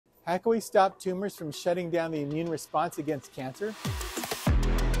How can we stop tumors from shutting down the immune response against cancer?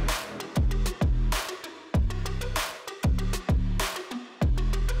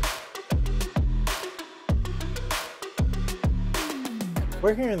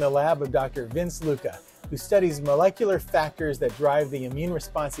 We're here in the lab of Dr. Vince Luca, who studies molecular factors that drive the immune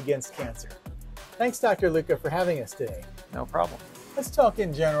response against cancer. Thanks, Dr. Luca, for having us today. No problem. Let's talk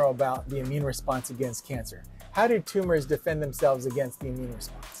in general about the immune response against cancer. How do tumors defend themselves against the immune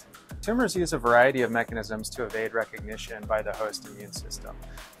response? Tumors use a variety of mechanisms to evade recognition by the host immune system.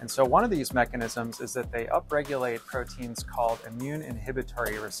 And so one of these mechanisms is that they upregulate proteins called immune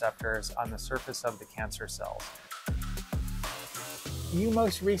inhibitory receptors on the surface of the cancer cells. You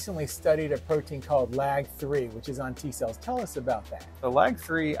most recently studied a protein called LAG3, which is on T cells. Tell us about that. The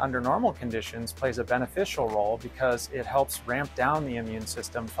LAG3, under normal conditions, plays a beneficial role because it helps ramp down the immune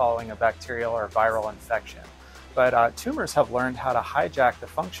system following a bacterial or viral infection. But tumors have learned how to hijack the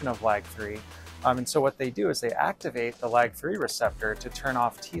function of LAG3, and so what they do is they activate the LAG3 receptor to turn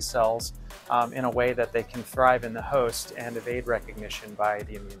off T cells in a way that they can thrive in the host and evade recognition by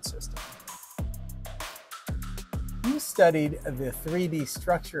the immune system. You studied the 3D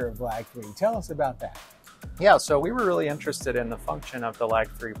structure of LAG3. Tell us about that. Yeah, so we were really interested in the function of the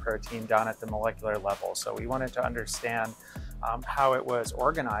LAG3 protein down at the molecular level. So we wanted to understand how it was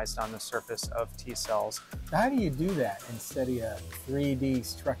organized on the surface of T cells. How do you do that and study a 3D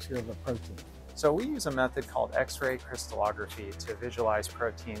structure of a protein? So we use a method called X-ray crystallography to visualize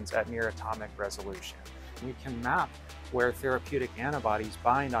proteins at near atomic resolution. We can map where therapeutic antibodies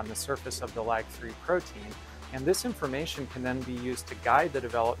bind on the surface of the LAG3 protein, and this information can then be used to guide the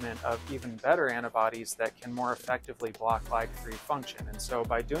development of even better antibodies that can more effectively block LAG3 function. And so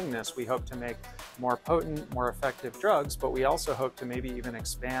by doing this, we hope to make more potent, more effective drugs, but we also hope to maybe even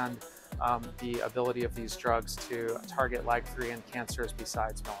expand the ability of these drugs to target LAG3 in cancers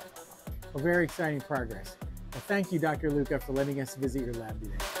besides melanoma. Well, very exciting progress. Well, thank you, Dr. Luca, for letting us visit your lab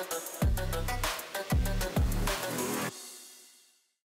today.